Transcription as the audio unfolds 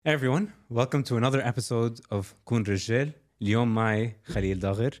Hey everyone, welcome to another episode of Koon Rijjeil. اليوم معي Khalil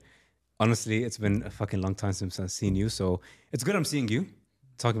Dagher. Honestly, it's been a fucking long time since I've seen you, so it's good I'm seeing you,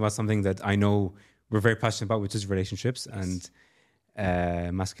 talking about something that I know we're very passionate about, which is relationships and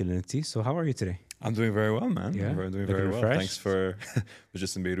masculinity. So how are you today? I'm doing very well, man. Yeah, I'm doing looking very well. refreshed. Thanks for we're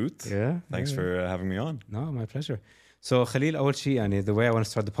just in Beirut. Yeah. Thanks for having me on. No, my pleasure. So Khalil, أول شيء يعني the way I want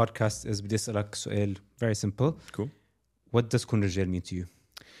to start the podcast is بدي أسألك سؤال very simple. Cool. What does Koon Rijjeil mean to you?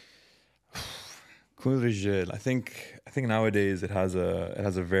 Koon Rijjeil. I think nowadays it has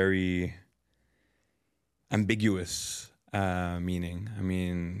a very ambiguous meaning. I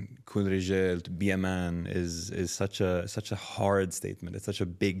mean, Koon Rijjeil, to be a man is such a hard statement. It's such a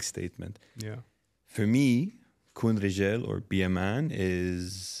big statement. Yeah. For me, Koon Rijjeil or be a man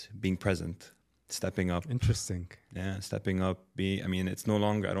is being present, stepping up. Interesting. Yeah, stepping up. I mean, it's no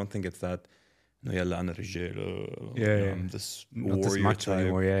longer. I don't think it's that. No, يلا أنا رجال. Yeah. I'm this Not this warrior macho type.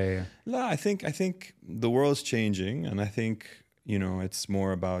 anymore. Yeah. No, I think the world's changing, and I think it's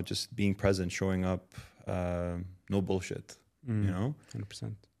more about just being present, showing up, no bullshit. Mm. 100%.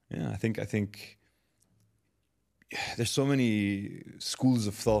 100%. Yeah, I think there's so many schools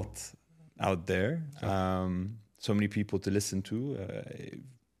of thought out there. So many people to listen to.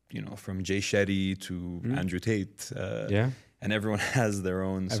 From Jay Shetty to Andrew Tate. Yeah. And everyone has their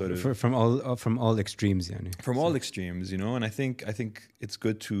own sort of from all extremes, yani. From all extremes, and I think it's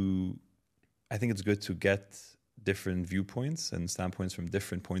good to get different viewpoints and standpoints from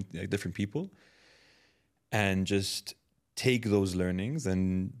different people, and just take those learnings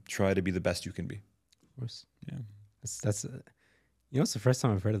and try to be the best you can be. Of course. Yeah. That's it's the first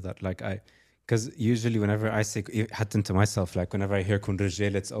time I've heard of that. Because usually whenever I say hatten to myself, like whenever I hear Koon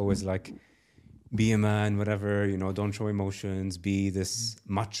Rijjeil, it's always like, be a man, whatever, don't show emotions, be this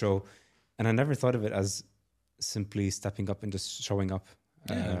macho. And I never thought of it as simply stepping up and just showing up,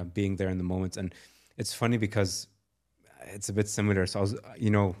 being there in the moment. And it's funny because it's a bit similar. So I was, I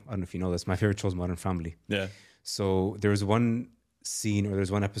don't know if you know this, my favorite show is Modern Family. Yeah. So there was one scene or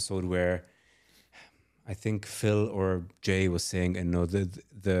there's one episode where I think Phil or Jay was saying,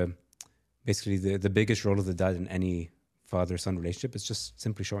 basically the biggest role of the dad in any father-son relationship is just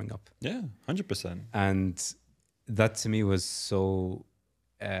simply showing up. Yeah, 100%. And that to me was so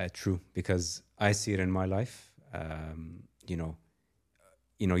true because I see it in my life. You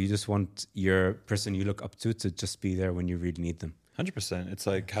just want your person you look up to just be there when you really need them. 100%. It's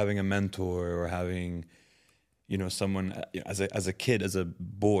like having a mentor or having, someone as a kid, as a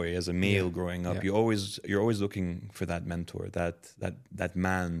boy, as a male growing up. You're always looking for that mentor, that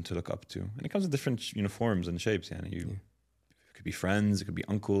man to look up to, and it comes in different forms and shapes. It could be friends, it could be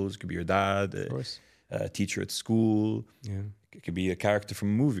uncles, it could be your dad, a teacher at school. Yeah, it could be a character from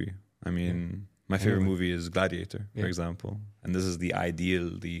a movie. I mean, my favorite movie is Gladiator, for example, and this is the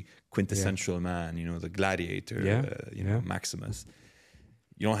ideal, the quintessential man. The gladiator. Maximus.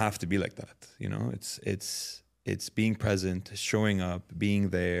 You don't have to be like that. It's being present, showing up, being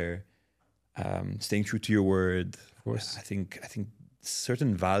there, staying true to your word. Of course. I think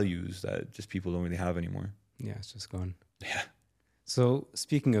certain values that just people don't really have anymore. Yeah, it's just gone. Yeah. So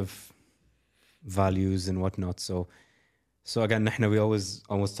speaking of values and whatnot, so again, we always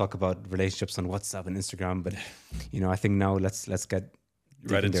talk about relationships on WhatsApp and Instagram, but I think now let's get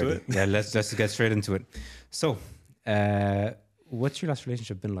right into it. Yeah, let's get straight into it. So, what's your last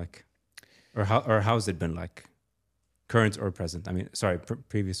relationship been like, or how's it been like, current or present? I mean, sorry,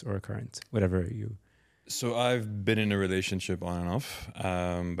 previous or current, whatever you. So I've been in a relationship on and off,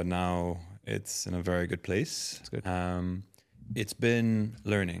 but now it's in a very good place. That's good. It's been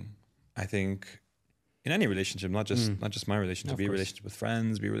learning. I think in any relationship, not just my relationship, be a relationship with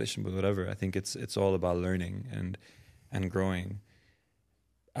friends, be a relationship with whatever. I think it's all about learning and growing,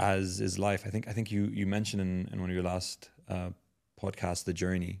 as is life. I think you mentioned in one of your last podcasts the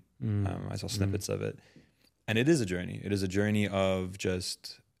journey. I saw snippets of it, and it is a journey. It is a journey of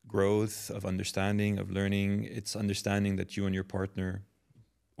just growth, of understanding, of learning. It's understanding that you and your partner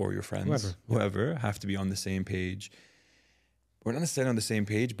or your friends, whoever, have to be on the same page. We're not necessarily on the same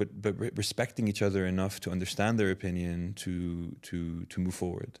page, but respecting each other enough to understand their opinion to move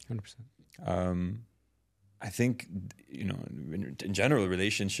forward. 100%. I think in general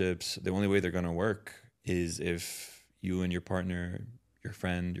relationships, the only way they're going to work is if you and your partner, your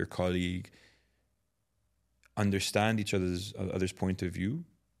friend, your colleague understand each other's point of view.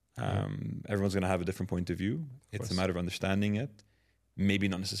 Everyone's going to have a different point of view. It's a matter of understanding it, maybe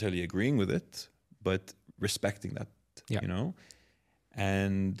not necessarily agreeing with it, but respecting that.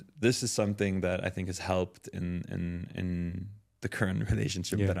 And this is something that I think has helped in the current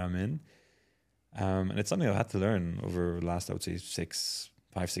relationship that I'm in, and it's something I've had to learn over the last, I would say,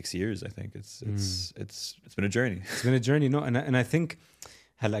 5-6 years. I think it's been a journey. It's been a journey, no? And I think,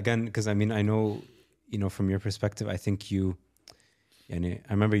 hell, again, because I mean, I know, from your perspective, I think I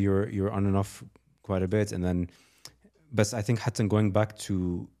remember you were on and off quite a bit, and then, but I think حتى going back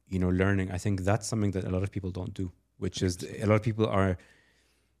to learning, I think that's something that a lot of people don't do, which is a lot of people are,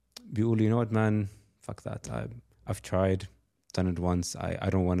 you know what, man, fuck that. I've tried, done it once. I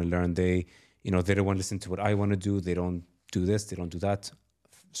don't want to learn. They don't want to listen to what I want to do. They don't do this. They don't do that.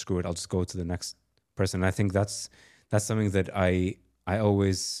 Screw it. I'll just go to the next person. And I think that's something that I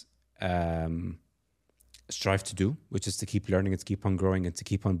always strive to do, which is to keep learning and to keep on growing and to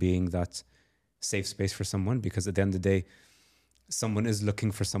keep on being that safe space for someone, because at the end of the day, someone is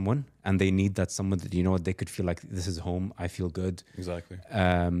looking for someone and they need that someone that, they could feel like this is home. I feel good. Exactly.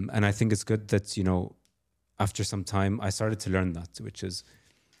 And I think it's good that, after some time, I started to learn that, which is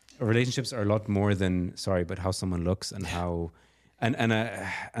relationships are a lot more than, but how someone looks and how,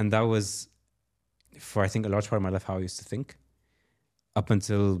 and that was for, I think, a large part of my life, how I used to think up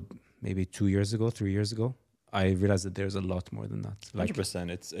until maybe 3 years ago. I realized that there's a lot more than that.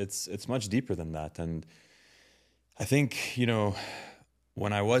 100%. It's much deeper than that. And I think,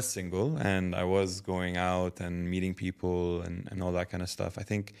 when I was single and I was going out and meeting people and all that kind of stuff, I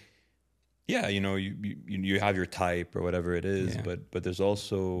think, you have your type or whatever it is, but there's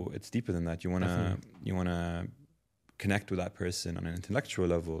also, it's deeper than that. You want to connect with that person on an intellectual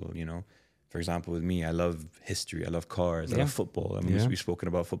level, For example, with me, I love history, I love cars, I love football. I mean, we've spoken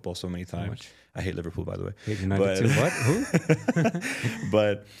about football so many times. I hate Liverpool, by the way. Hate United too. What? Who?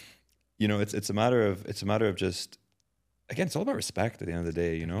 But it's a matter of just, again, it's all about respect at the end of the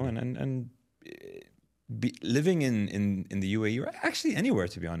day, and living in the UAE, or actually anywhere,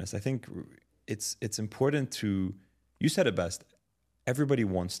 to be honest. I think it's important to, you said it best, everybody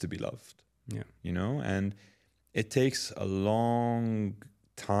wants to be loved. And it takes a long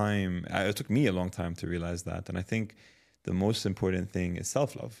time. It took me a long time to realize that. And I think the most important thing is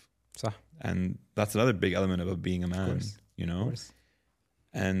self-love. And that's another big element of being a man, Of course.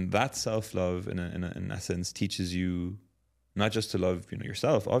 And that self-love, in essence, teaches you not just to love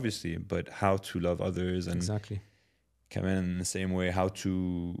yourself, obviously, but how to love others. And come in the same way,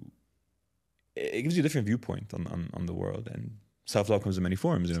 it gives you a different viewpoint on the world. And self-love comes in many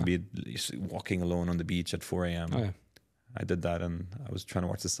forms, be it walking alone on the beach at 4 a.m. Oh, yeah. I did that, and I was trying to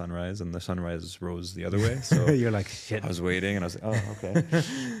watch the sunrise, and the sunrise rose the other way. So you're like, shit. I was waiting, and I was like, oh, okay.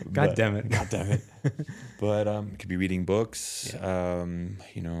 God damn it. But it could be reading books,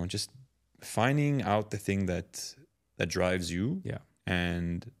 just finding out the thing that drives you,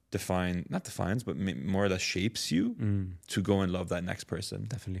 and not defines, but more or less shapes you to go and love that next person.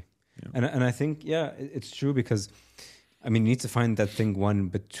 Definitely. And I think, it's true, because I mean, you need to find that thing, 1,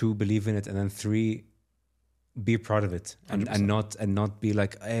 but 2, believe in it, and then 3, be proud of it, and not be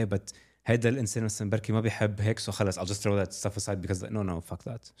like, hey, but هيدا الإنسان مثلا بركي ما بيحب هيك, so خلص, I'll just throw that stuff aside because no, fuck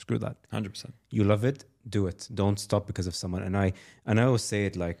that, screw that. 100%. You love it, do it. Don't stop because of someone. And I always say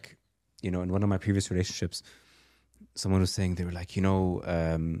it, like, in one of my previous relationships, someone was saying, they were like, I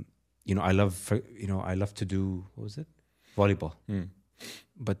love to do, what was it, volleyball.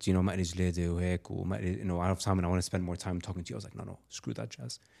 But ما إلي جلادة وهيك I have time and I want to spend more time talking to you. I was like, no, screw that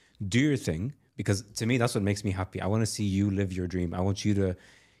jazz. Do your thing, because to me that's what makes me happy. I want to see you live your dream. I want you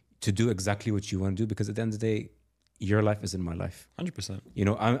to do exactly what you want to do, because at the end of the day, your life is in my life. 100%.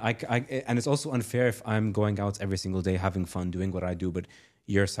 And it's also unfair if I'm going out every single day having fun doing what I do, but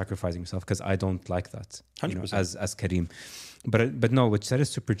you're sacrificing yourself, because I don't like that. 100%. As Karim. But no, what you said is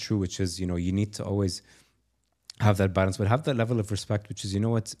super true, which is, you need to always have that balance, but have that level of respect, which is,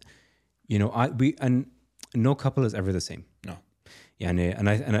 no couple is ever the same. No.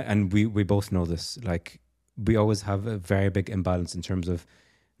 And we both know this. Like, we always have a very big imbalance in terms of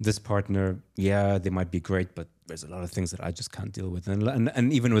this partner. Yeah, they might be great, but there's a lot of things that I just can't deal with.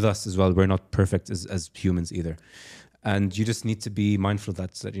 And even with us as well, we're not perfect as humans either. And you just need to be mindful of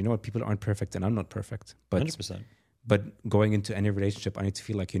that, people aren't perfect and I'm not perfect. But 100%. But going into any relationship, I need to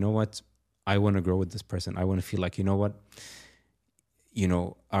feel like, I want to grow with this person. I want to feel like,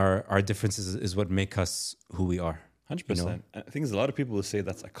 our differences is what make us who we are. 100%. I think a lot of people will say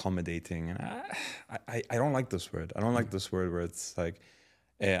that's accommodating, and I don't like this word. I don't like this word where it's like,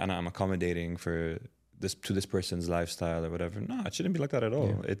 and I'm accommodating to this person's lifestyle or whatever. No, it shouldn't be like that at all.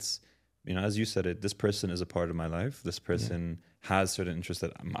 Yeah. It's, as you said it, this person is a part of my life. This person has certain interests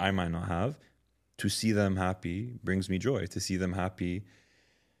that I might not have. To see them happy brings me joy. To see them happy,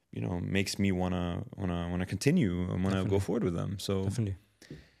 makes me wanna continue and wanna go forward with them. So definitely.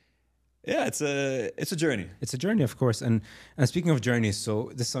 Yeah, it's a journey. It's a journey, of course. And speaking of journeys, so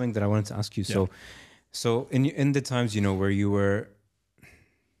this is something that I wanted to ask you. Yeah. So in the times, where you were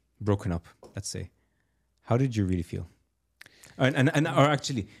broken up, let's say, how did you really feel? And or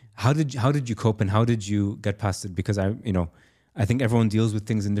actually, how did you cope and how did you get past it? Because I think everyone deals with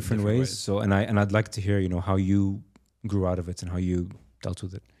things in different ways. So I'd like to hear, how you grew out of it and how you dealt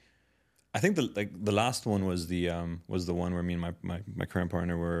with it. I think the last one was the one where me and my current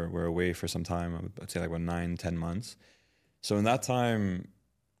partner were away for some time. I'd say like about 9-10 months. So in that time,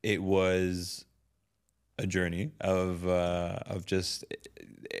 it was a journey of just,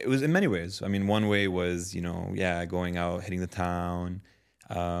 it was in many ways. I mean, one way was, going out, hitting the town,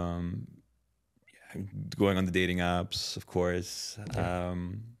 going on the dating apps, of course.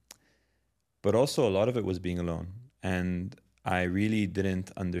 But also a lot of it was being alone. And I really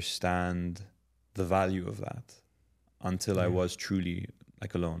didn't understand the value of that until I was truly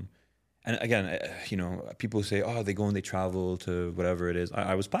like alone. And again, people say, oh, they go and they travel to whatever it is.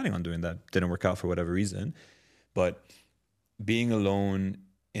 I was planning on doing that. Didn't work out for whatever reason. But being alone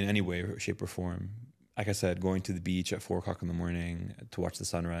in any way, shape or form, like I said, going to the beach at 4 o'clock in the morning to watch the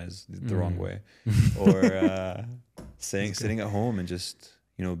sunrise the wrong way, or sitting at home and just,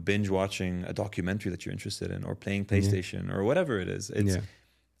 binge watching a documentary that you're interested in, or playing PlayStation or whatever it is.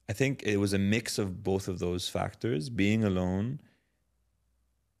 I think it was a mix of both of those factors, being alone.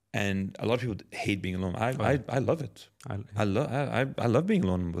 And a lot of people hate being alone. I love it. I love being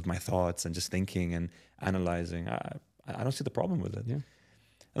alone with my thoughts and just thinking and analyzing. I don't see the problem with it. Yeah.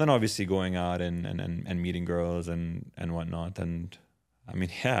 And then obviously going out and meeting girls and whatnot. And I mean,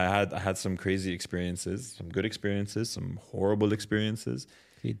 I had some crazy experiences, some good experiences, some horrible experiences.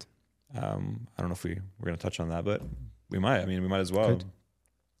 I don't know if we're going to touch on that, but we might. I mean, we might as well.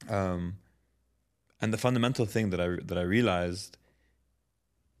 And the fundamental thing that I realized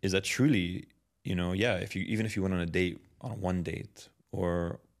is that truly, even if you went on a date, on one date,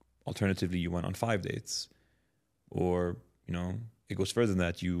 or alternatively you went on 5 dates, or it goes further than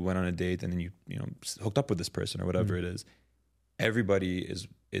that, you went on a date and then you hooked up with this person or whatever it is, everybody is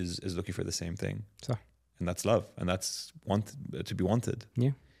looking for the same thing. So. And that's love, and that's to be wanted.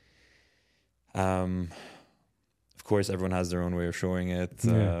 Yeah. Of course, everyone has their own way of showing it.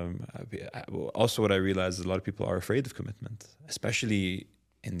 Yeah. Also, what I realized is a lot of people are afraid of commitment, especially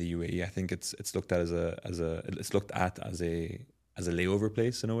in the UAE. I think it's looked at as a layover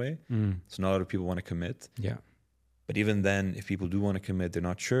place in a way. So not a lot of people want to commit. Yeah. But even then, if people do want to commit, they're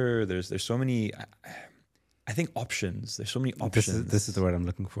not sure. There's so many. I think options. There's so many options. This is the word I'm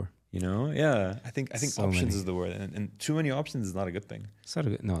looking for. Yeah. I think so options is the word, and too many options is not a good thing. It's not a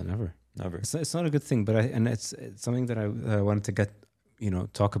good. No, never. It's not a good thing. But it's something that I wanted to get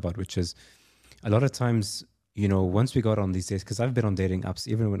talk about, which is a lot of times once we got on these dates, because I've been on dating apps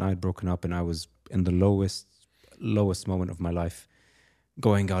even when I had broken up and I was in the lowest moment of my life,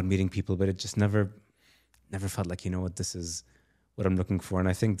 going out meeting people, but it just never felt like this is what I'm looking for. And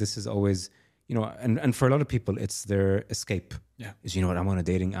I think this is always. And for a lot of people, it's their escape. Yeah. Is, I'm on a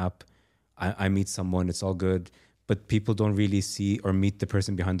dating app. I meet someone, it's all good. But people don't really see or meet the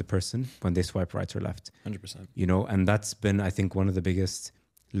person behind the person when they swipe right or left. 100%. And that's been, I think, one of the biggest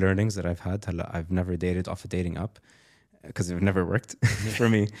learnings that I've had. I've never dated off a dating app because it never worked for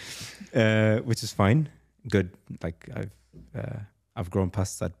me, which is fine. Good. Like I've grown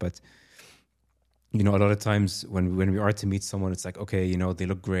past that. But a lot of times when we are to meet someone, it's like, okay, they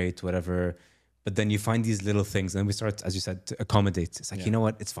look great, whatever. But then you find these little things, and we start, as you said, to accommodate. It's like, you know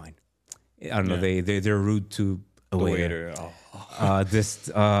what? It's fine. I don't know. They're rude to a waiter.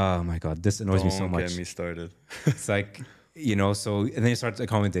 Oh my God, this annoys me so much. Don't get me started. It's like, so, and then you start to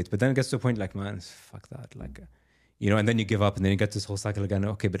accommodate. But then it gets to a point like, man, fuck that. Like, and then you give up, and then you get this whole cycle again.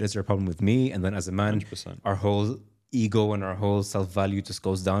 Okay, but is there a problem with me? And then as a man, 100%. Our whole ego and our whole self-value just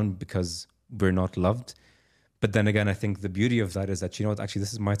goes down because we're not loved. But then again, I think the beauty of that is that, actually,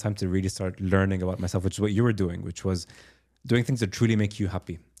 this is my time to really start learning about myself, which is what you were doing, which was doing things that truly make you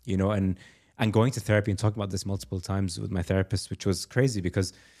happy, and going to therapy and talking about this multiple times with my therapist, which was crazy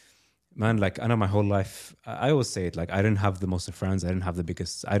because, man, like, I know my whole life, I always say it, like, I didn't have the most of friends. I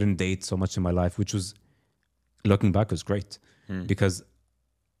didn't date so much in my life, which was, looking back, was great because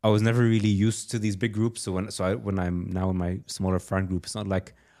I was never really used to these big groups. So when I'm now in my smaller friend group, it's not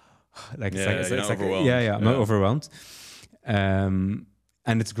like, I'm not overwhelmed. And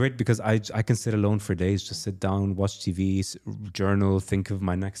it's great because I can sit alone for days, just sit down, watch TV, journal, think of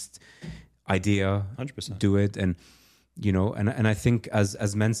my next idea, 100%. Do it. And, and I think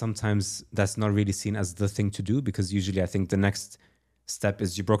as men, sometimes that's not really seen as the thing to do, because usually I think the next step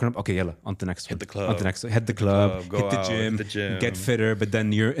is you're broken up. Okay, yalla, on to the next one. Hit the club. Hit the club, go hit the gym, get fitter. But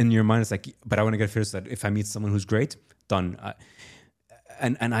then you're in your mind, it's like, but I want to get fitter so that if I meet someone who's great, done.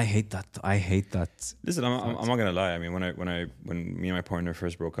 and I hate that. I hate that. Listen, I'm not gonna lie. I mean, when me and my partner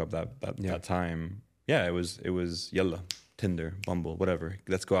first broke up that time, yeah, it was Yalla, Tinder, Bumble, whatever.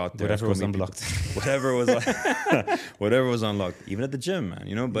 Let's go out there. Whatever was unblocked. Whatever was whatever was unlocked. Even at the gym, man.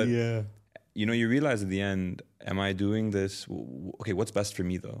 You know, but you know, you realize at the end, am I doing this? Okay, what's best for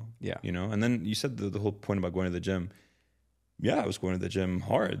me though? Yeah. You know, and then you said the whole point about going to the gym. Yeah, I was going to the gym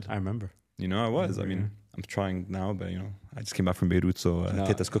hard. I remember. You know, I was. I mean, I'm trying now, but you know, I just came back from Beirut, so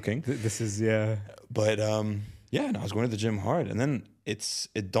Teta's cooking. This is But yeah, no, I was going to the gym hard, and then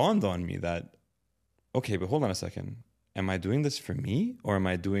it dawned on me that okay, but hold on a second. Am I doing this for me, or am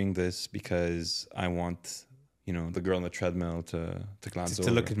I doing this because I want, you know, the girl on the treadmill to glance over,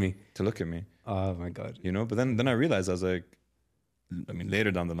 to look at me, Oh my god, you know. But then I realized, I was like, I mean,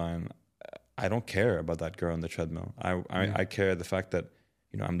 later down the line, I don't care about that girl on the treadmill. I care the fact that,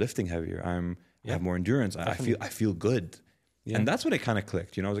 you know, I'm lifting heavier. I have more endurance. I feel good. Yeah. And that's what it kind of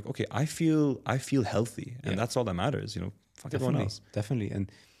clicked. You know, I was like, okay, I feel healthy, and that's all that matters. You know, fuck everyone else. Definitely. And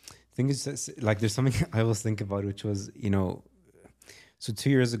the thing is, like, there's something I always think about, which was, you know, so 2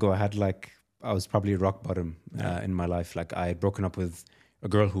 years ago, I was probably rock bottom in my life. Like, I had broken up with a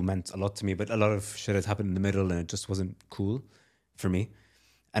girl who meant a lot to me, but a lot of shit had happened in the middle, and it just wasn't cool for me.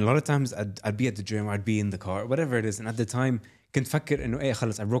 And a lot of times I'd be at the gym, or I'd be in the car, whatever it is. And at the time, كنت فكر إنه إيه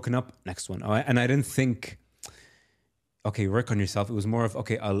خلاص, I've broken up, next one. And I didn't think, okay, work on yourself. It was more of,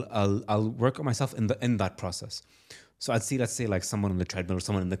 okay, I'll work on myself in that process. So I'd see, let's say, like someone on the treadmill or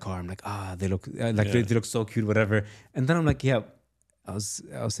someone in the car. I'm like, they look they look so cute, whatever. And then I'm like, yeah, I was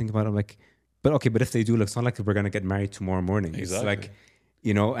thinking about it. I'm like, but if they do, it's not like we're gonna get married tomorrow morning. Exactly. It's like,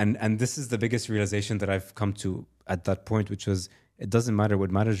 you know, and this is the biggest realization that I've come to at that point, which was, it doesn't matter.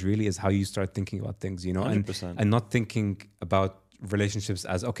 What matters really is how you start thinking about things, you know, 100%. and not thinking about relationships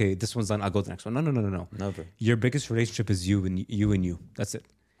as, okay, this one's done, I'll go to the next one. No. Never. Your biggest relationship is you and you. That's it.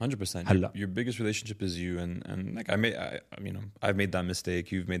 100%. Your biggest relationship is you, and like I've made that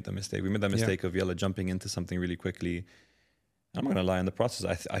mistake. You've made that mistake. We made that mistake of jumping into something really quickly. I'm not gonna lie. In the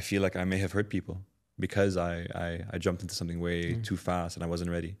process, I feel like I may have hurt people because I jumped into something way too fast and I wasn't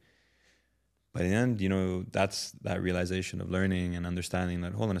ready. But in the end, you know, that's that realization of learning and understanding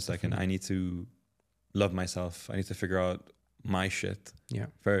that, hold on a second, I need to love myself. I need to figure out my shit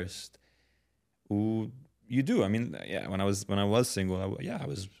first. Ooh, you do. I mean, when I was single, I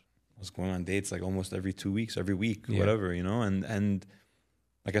was going on dates like almost every 2 weeks, every week, whatever, you know, and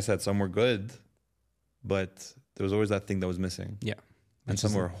like I said, some were good, but there was always that thing that was missing. Yeah. And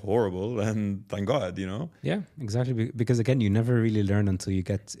some were horrible, and thank God, you know? Yeah, exactly. Because again, you never really learn until you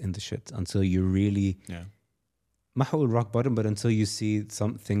get in the shit, until you really, mahul rock bottom, but until you see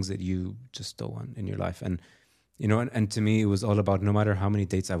some things that you just don't want in your life. And, you know, and to me, it was all about, no matter how many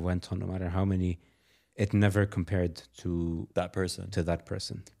dates I went on, no matter how many, it never compared to that person.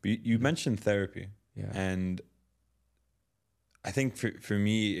 But you mentioned therapy. Yeah. And I think for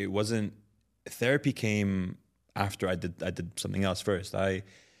me, it wasn't, therapy came after I did something else first. I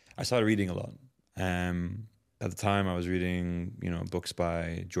started reading a lot. At the time, I was reading, you know, books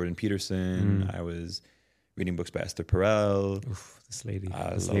by Jordan Peterson. I was reading books by Esther Perel. Oof, this lady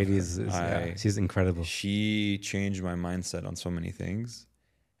is she's incredible. She changed my mindset on so many things.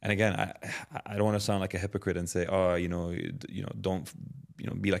 And again, I don't want to sound like a hypocrite and say, oh, you know, don't, you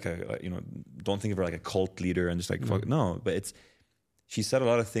know, be like don't think of her like a cult leader and just like fuck. No, but she said a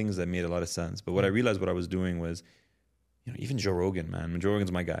lot of things that made a lot of sense. But what I realized what I was doing was, you know, even Joe Rogan, man. Joe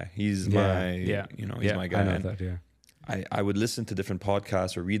Rogan's my guy. He's my, you know, he's my guy. I know that, I would listen to different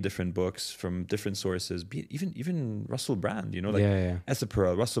podcasts or read different books from different sources. Be it even Russell Brand, you know, like Esther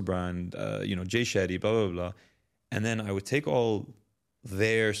Perel, Russell Brand, you know, Jay Shetty, blah blah blah. And then I would take all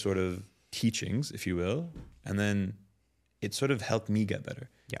their sort of teachings, if you will, and then it sort of helped me get better.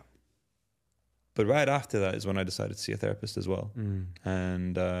 Yeah. But right after that is when I decided to see a therapist as well.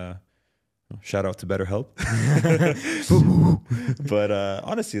 And shout out to BetterHelp. But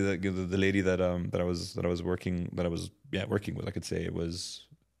honestly, the lady that I was working with, I could say, it was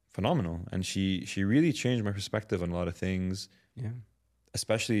phenomenal, and she really changed my perspective on a lot of things. Yeah.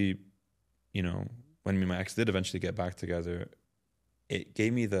 Especially, you know, when me and my ex did eventually get back together, it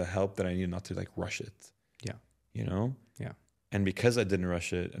gave me the help that I needed not to like rush it. Yeah. You know? Yeah. And because I didn't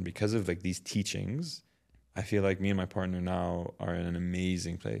rush it, and because of like these teachings, I feel like me and my partner now are in an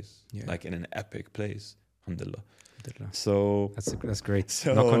amazing place, like in an epic place. Alhamdulillah. So that's great.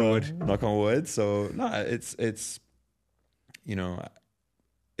 So, knock on wood. Knock on wood. So no, it's you know,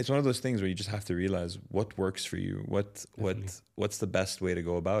 it's one of those things where you just have to realize what works for you. What's the best way to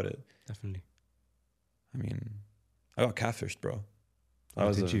go about it? Definitely. I mean, I got catfished, bro. That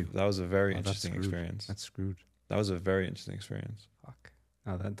was a very interesting experience. That's screwed. That was a very interesting experience. Fuck.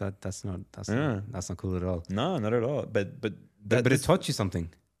 No, that's Yeah. that's not cool at all. No, not at all. But it taught you something.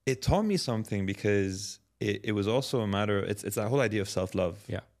 It taught me something because it was also a matter. It's that whole idea of self-love.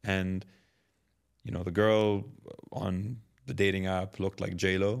 Yeah. And you know, the girl on the dating app looked like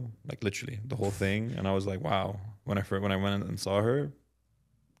J-Lo, like literally the whole thing. And I was like, wow. When I went and saw her,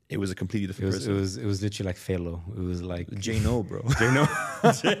 it was a completely different person. It was literally like Phalo. It was like J-No, bro. J-No.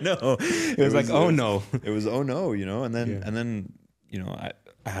 J-No. It was like, oh no. It was oh no, you know. And then you know,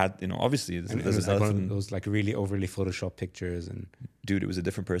 I had, you know, obviously And it was like one of those like really overly photoshopped pictures, and dude, it was a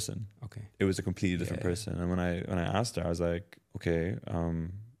different person. Okay. It was a completely different person. And when I asked her, I was like, okay,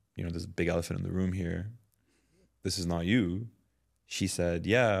 you know, there's a big elephant in the room here. This is not you. She said,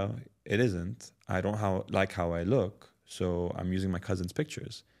 yeah, it isn't. I don't like how I look, so I'm using my cousin's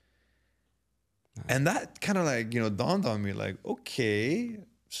pictures. And that kind of like, you know, dawned on me like, okay,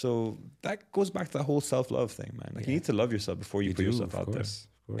 so that goes back to that whole self-love thing, man. Like you need to love yourself before you put yourself out there.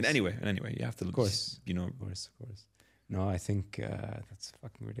 In any way, you have to, of course, you know. Of course. No, I think that's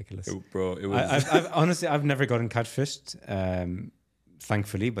fucking ridiculous. Bro, it was... I've honestly, I've never gotten catfished,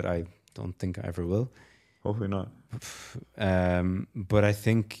 thankfully, but I don't think I ever will. Hopefully not. But I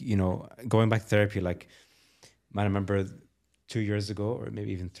think, you know, going back to therapy, like, man, I remember 2 years ago, or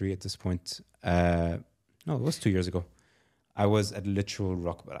maybe even 3 at this point. No, it was 2 years ago. I was at literal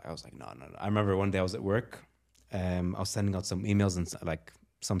rock bottom. I was like, no. I remember one day I was at work. I was sending out some emails and like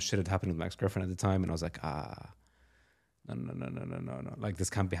some shit had happened with my ex-girlfriend at the time. And I was like, no. Like this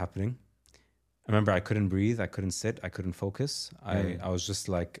can't be happening. I remember I couldn't breathe. I couldn't sit. I couldn't focus. I was just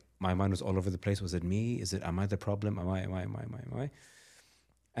like, my mind was all over the place. Was it me? Am I the problem? Am I?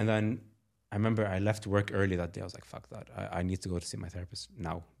 And then I remember I left work early that day. I was like, fuck that. I need to go to see my therapist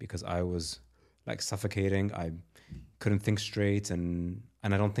now, because I was like suffocating. I couldn't think straight. And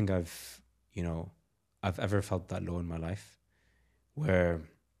I don't think I've ever felt that low in my life, where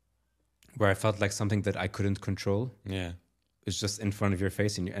I felt like something that I couldn't control. Yeah. It's just in front of your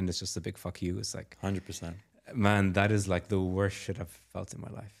face, and it's just a big fuck you. It's like 100%. Man, that is like the worst shit I've felt in my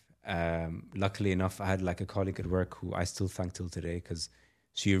life. Luckily enough, I had like a colleague at work who I still thank till today, because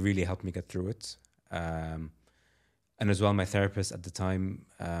she really helped me get through it. And as well, my therapist at the time,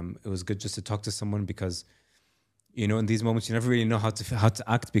 it was good just to talk to someone, because, you know, in these moments, you never really know how to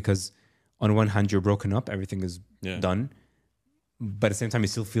act, because on one hand, you're broken up, everything is done. But at the same time, you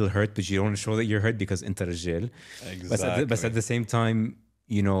still feel hurt, but you don't want to show that you're hurt because Ep4. Exactly. But at the same time,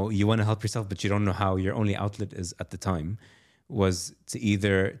 you know, you want to help yourself, but you don't know how. Your only outlet is at the time was to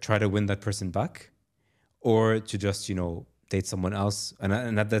either try to win that person back, or to just, you know, date someone else. And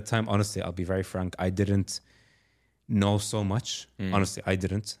at that time, honestly, I'll be very frank, I didn't know so much. Honestly, I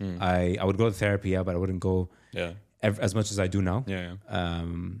didn't. I would go to therapy, but I wouldn't go as much as I do now.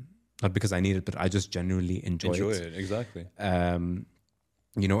 Not because I need it, but I just genuinely enjoy it. Exactly.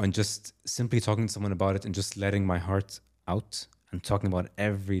 You know, and just simply talking to someone about it and just letting my heart out and talking about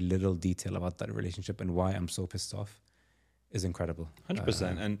every little detail about that relationship and why I'm so pissed off is incredible.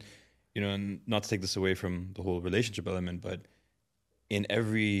 100%. And, you know, and not to take this away from the whole relationship element, but in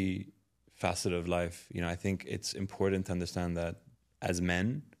every facet of life, you know, I think it's important to understand that as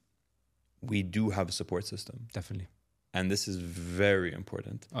men, we do have a support system. Definitely. And this is very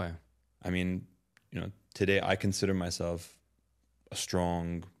important. Oh, yeah. I mean, you know, today I consider myself a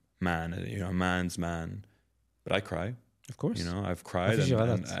strong man, you know, a man's man, but I cry. Of course. You know, I've cried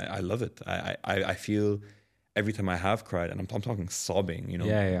and I love it. I feel every time I have cried, and I'm talking sobbing, you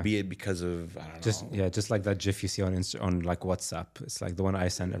know, be it because of, I don't know. Just like that GIF you see on on like WhatsApp. It's like the one I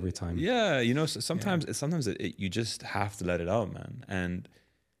send every time. Yeah, you know, sometimes you just have to let it out, man. And,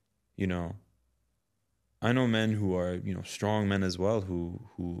 you know, I know men who are, you know, strong men as well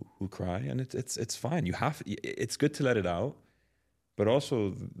who cry, and it's fine. It's good to let it out, but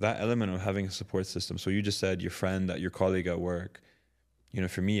also that element of having a support system. So you just said your friend, your colleague at work. You know,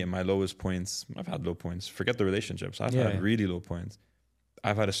 for me, at my lowest points, I've had low points. Forget the relationships. I've had really low points.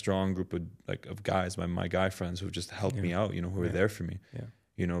 I've had a strong group of guys, my guy friends, who've just helped me out. You know, who are there for me. Yeah.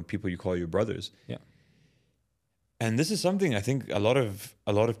 You know, people you call your brothers. Yeah. And this is something I think a lot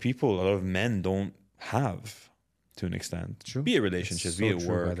of people, a lot of men don't have to an extent. True. Be it relationships, be it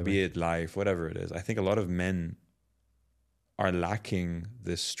work, be it life, whatever it is. I think a lot of men are lacking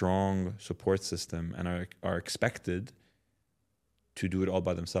this strong support system and are expected to do it all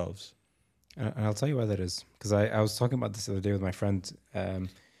by themselves. And I'll tell you why that is. Because I was talking about this the other day with my friend.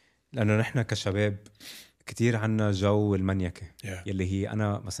 لأنه نحن كشباب كتير عنا جو المانيكة. يلي هي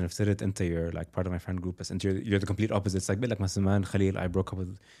أنا مثلا افترض أنت you're like part of my friend group بس أنت you're the complete opposite. It's like بقول لك مثلا man خليل I broke up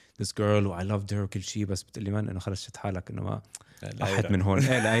with this girl I loved her وكل شيء بس بتقول لي man إنه خلص شت حالك إنه ما أحد من هون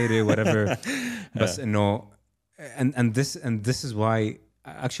العيرة whatever. بس إنه and this is why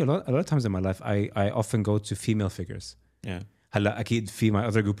actually a lot of times in my life, I often go to female figures. Yeah. هلا أكيد في my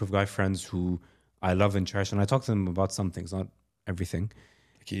other group of guy friends who I love and cherish, and I talk to them about some things, not everything.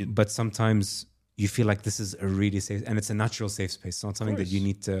 أكيد. But sometimes you feel like this is a really safe, and it's a natural safe space. It's not something that you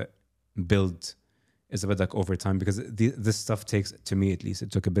need to build. It's a bit like over time, because this stuff takes, to me at least,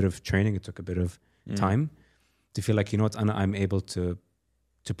 it took a bit of training, it took a bit of time to feel like, you know what, Anna, I'm able to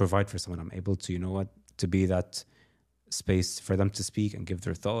provide for someone. I'm able to, you know what, to be that space for them to speak and give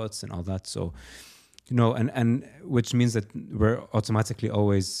their thoughts and all that. So, you know, and which means that we're automatically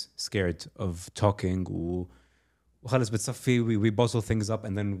always scared of talking. We bottle things up,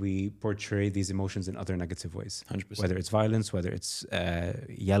 and then we portray these emotions in other negative ways. 100%. Whether it's violence, whether it's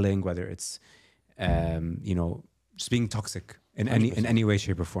yelling, whether it's you know, just being toxic in 100%. any way,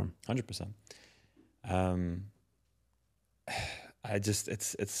 shape, or form. 100%. I just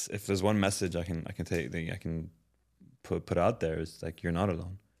it's if there's one message I can take, I can put out there, is like, you're not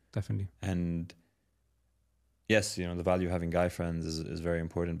alone. Definitely. And yes, you know, the value of having guy friends is very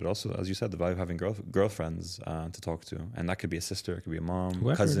important, but also, as you said, the value of having girlfriends to talk to, and that could be a sister, it could be a mom,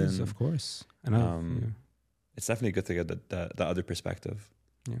 whoever cousin, it is, of course. And it's definitely good to get the other perspective.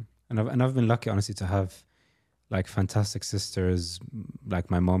 Yeah, and I've been lucky, honestly, to have like fantastic sisters. Like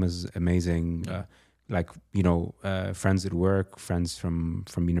my mom is amazing. Like, you know, friends at work, friends from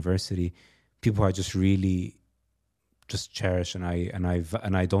university, people I just really just cherish, and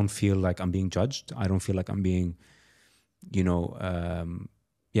I don't feel like I'm being judged. I don't feel like I'm being, you know,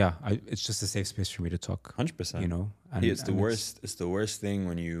 it's just a safe space for me to talk. 100%. You know, and it's the worst. It's the worst thing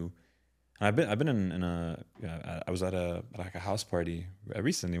when you. I've been in a. I was at a house party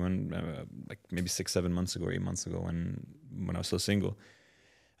recently, when like maybe 6-7 months ago or 8 months ago, when I was still single,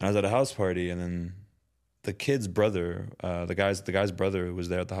 and I was at a house party, and then the kid's brother, the guy's brother who was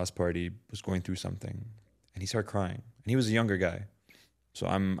there at the house party, was going through something, and he started crying. And he was a younger guy, so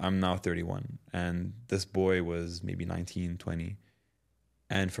I'm now 31, and this boy was maybe 19, 20,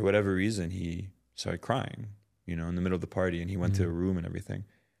 and for whatever reason he started crying, you know, in the middle of the party, and he went to a room and everything.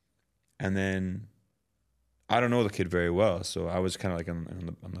 And then I don't know the kid very well, so I was kind of like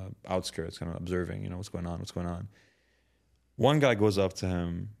on the outskirts, kind of observing, you know, what's going on. One guy goes up to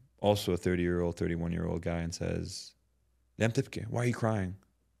him, also a 30-year-old, 31-year-old guy, and says, "Lem tibki? Why are you crying?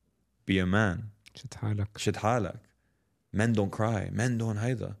 Be a man. Shit halak. Men don't cry. Men don't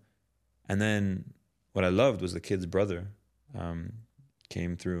haida." And then what I loved was the kid's brother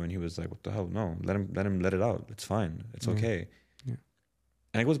came through, and he was like, "What the hell? No, let him let it out. It's fine. It's okay."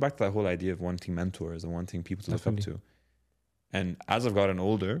 And it goes back to that whole idea of wanting mentors and wanting people to look up to. And as I've gotten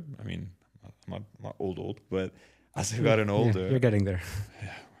older, I mean, I'm not old, but as I've gotten older... You're getting there.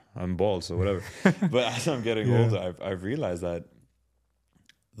 Yeah, I'm bald, so whatever. But as I'm getting older, I've realized that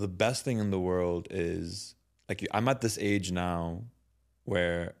the best thing in the world is... Like, I'm at this age now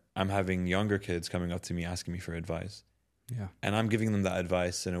where I'm having younger kids coming up to me asking me for advice. Yeah. And I'm giving them that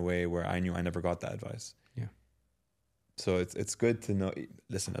advice in a way where I knew I never got that advice. So it's good to know.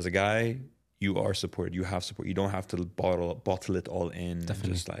 Listen, as a guy, you are supported. You have support. You don't have to bottle it all in. Definitely.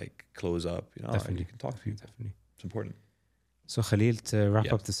 And just like close up. You know, definitely. You can talk to people. Definitely, it's important. So Khalil, to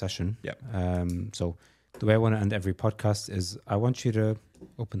wrap up the session. Yeah. So the way I want to end every podcast is I want you to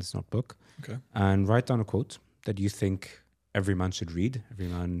open this notebook, and write down a quote that you think every man should read. Every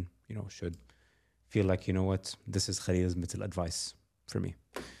man, you know, should feel like, you know what, this is Khalil's little advice for me.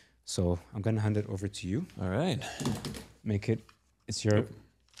 So I'm going to hand it over to you. All right. It's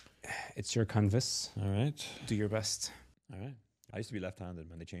your canvas. All right. Do your best. All right. I used to be left-handed,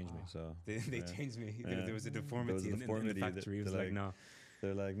 man. They changed me. So they changed me. There was a deformity, in the factory. It was like, no.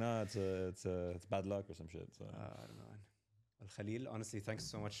 They're like, no, it's bad luck or some shit. So I don't know. Well, Khalil, honestly, thanks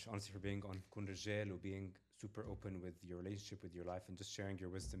so much, honestly, for being on Koon Rijjeil, or being super open with your relationship, with your life, and just sharing your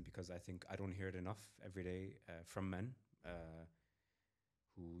wisdom, because I think I don't hear it enough every day from men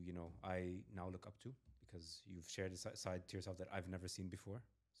who, you know, I now look up to, because you've shared a side to yourself that I've never seen before.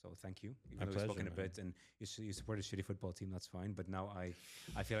 So thank you. Even though we've spoken a bit, and you support a shitty football team, that's fine. But now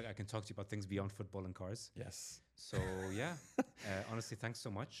I feel like I can talk to you about things beyond football and cars. Yes. So yeah, honestly, thanks so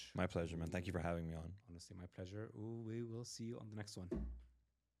much. My pleasure, man. Thank you for having me on. Honestly, my pleasure. Ooh, we will see you on the next one.